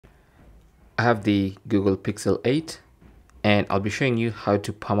I have the Google Pixel 8 and I'll be showing you how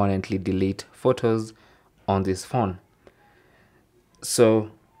to permanently delete photos on this phone.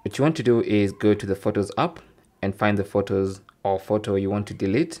 So what you want to do is go to the Photos app and find the photos or photo you want to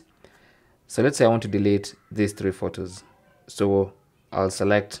delete. So let's say I want to delete these 3 photos. So I'll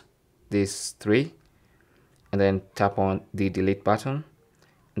select these 3 and then tap on the delete button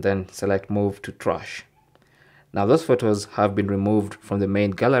and then select move to trash. Now those photos have been removed from the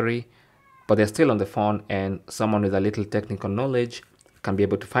main gallery, but they're still on the phone, and someone with a little technical knowledge can be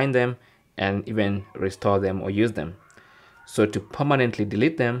able to find them and even restore them or use them. So to permanently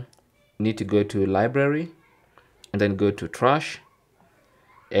delete them, you need to go to library and then go to trash.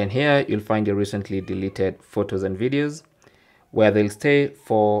 And here you'll find your recently deleted photos and videos, where they'll stay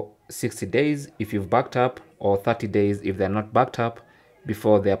for 60 days if you've backed up, or 30 days if they're not backed up,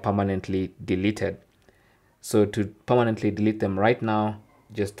 before they're permanently deleted. So to permanently delete them right now,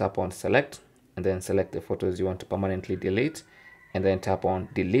 just tap on select and then select the photos you want to permanently delete and then tap on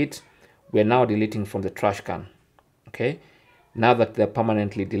delete. We're now deleting from the trash can. Okay, now that they're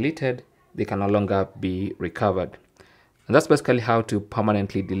permanently deleted, they can no longer be recovered. And that's basically how to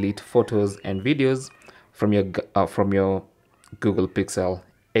permanently delete photos and videos from your Google Pixel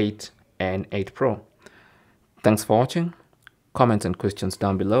 8 and 8 Pro. Thanks for watching. Comments and questions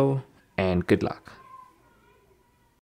down below, and good luck.